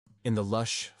In the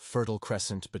lush, fertile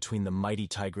crescent between the mighty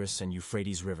Tigris and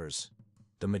Euphrates rivers,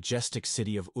 the majestic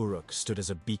city of Uruk stood as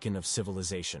a beacon of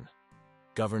civilization,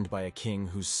 governed by a king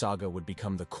whose saga would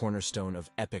become the cornerstone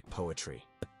of epic poetry.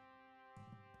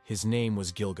 His name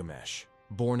was Gilgamesh,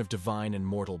 born of divine and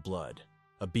mortal blood,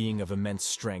 a being of immense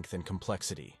strength and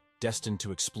complexity, destined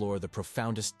to explore the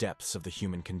profoundest depths of the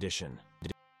human condition.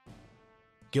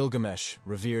 Gilgamesh,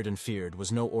 revered and feared,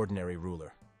 was no ordinary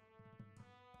ruler.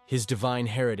 His divine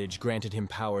heritage granted him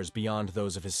powers beyond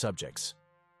those of his subjects,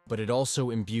 but it also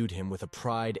imbued him with a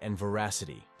pride and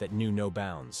voracity that knew no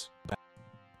bounds.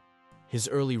 His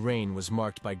early reign was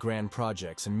marked by grand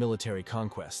projects and military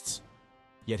conquests,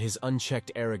 yet his unchecked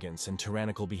arrogance and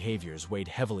tyrannical behaviors weighed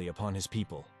heavily upon his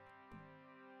people.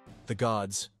 The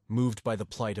gods, moved by the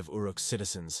plight of Uruk's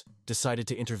citizens, decided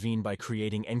to intervene by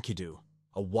creating Enkidu,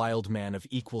 a wild man of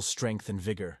equal strength and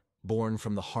vigor, born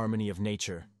from the harmony of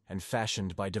nature and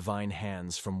fashioned by divine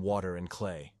hands from water and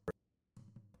clay.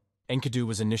 Enkidu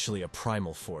was initially a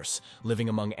primal force, living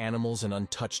among animals and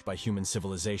untouched by human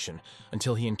civilization,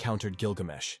 until he encountered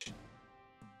Gilgamesh.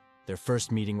 Their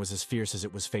first meeting was as fierce as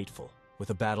it was fateful, with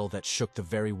a battle that shook the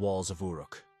very walls of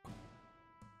Uruk.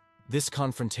 This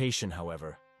confrontation,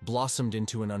 however, blossomed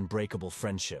into an unbreakable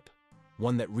friendship,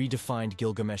 one that redefined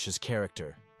Gilgamesh's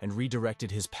character and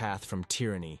redirected his path from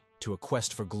tyranny to a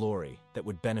quest for glory that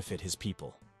would benefit his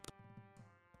people.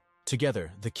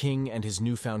 Together, the king and his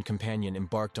newfound companion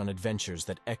embarked on adventures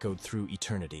that echoed through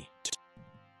eternity.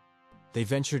 They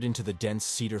ventured into the dense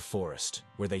cedar forest,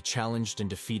 where they challenged and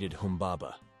defeated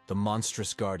Humbaba, the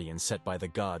monstrous guardian set by the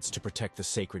gods to protect the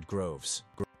sacred groves.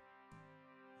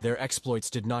 Their exploits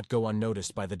did not go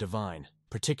unnoticed by the divine,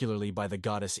 particularly by the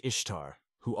goddess Ishtar,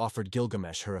 who offered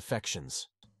Gilgamesh her affections.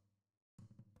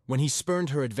 When he spurned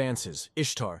her advances,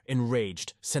 Ishtar,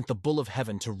 enraged, sent the bull of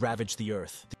heaven to ravage the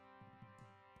earth.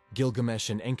 Gilgamesh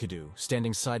and Enkidu,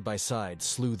 standing side by side,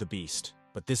 slew the beast,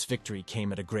 but this victory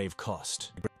came at a grave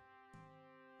cost.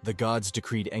 The gods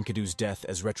decreed Enkidu's death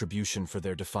as retribution for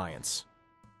their defiance.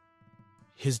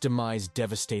 His demise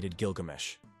devastated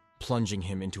Gilgamesh, plunging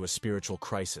him into a spiritual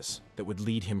crisis that would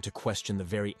lead him to question the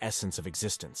very essence of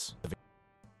existence.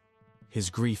 His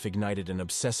grief ignited an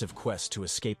obsessive quest to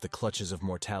escape the clutches of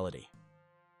mortality.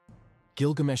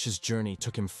 Gilgamesh's journey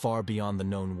took him far beyond the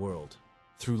known world,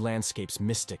 through landscapes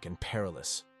mystic and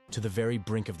perilous, to the very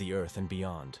brink of the earth and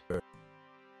beyond.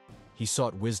 He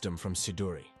sought wisdom from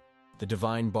Siduri, the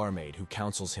divine barmaid who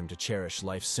counsels him to cherish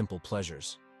life's simple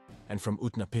pleasures, and from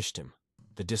Utnapishtim,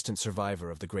 the distant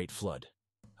survivor of the Great Flood,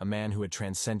 a man who had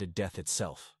transcended death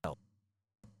itself.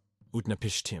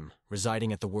 Utnapishtim,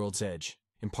 residing at the world's edge,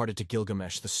 imparted to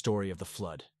Gilgamesh the story of the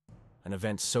flood, an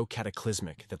event so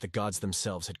cataclysmic that the gods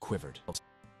themselves had quivered.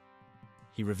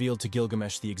 He revealed to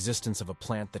Gilgamesh the existence of a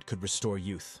plant that could restore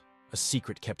youth, a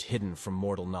secret kept hidden from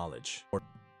mortal knowledge.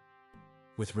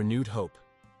 With renewed hope,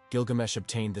 Gilgamesh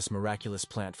obtained this miraculous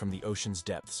plant from the ocean's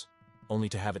depths, only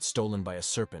to have it stolen by a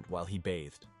serpent while he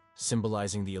bathed,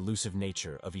 symbolizing the elusive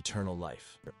nature of eternal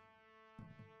life.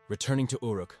 Returning to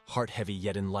Uruk, heart-heavy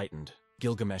yet enlightened,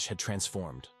 Gilgamesh had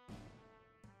transformed.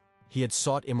 He had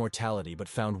sought immortality but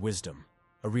found wisdom,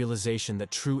 a realization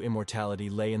that true immortality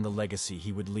lay in the legacy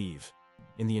he would leave,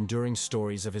 in the enduring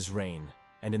stories of his reign,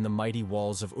 and in the mighty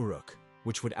walls of Uruk,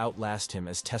 which would outlast him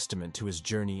as testament to his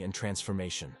journey and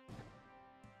transformation.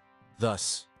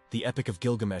 Thus, the Epic of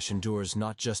Gilgamesh endures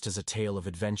not just as a tale of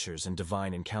adventures and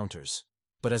divine encounters,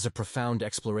 but as a profound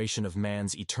exploration of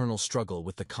man's eternal struggle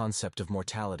with the concept of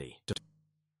mortality.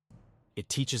 It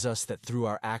teaches us that through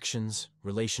our actions,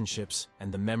 relationships,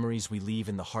 and the memories we leave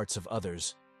in the hearts of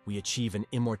others, we achieve an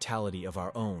immortality of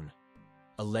our own,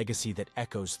 a legacy that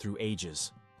echoes through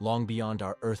ages, long beyond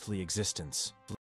our earthly existence.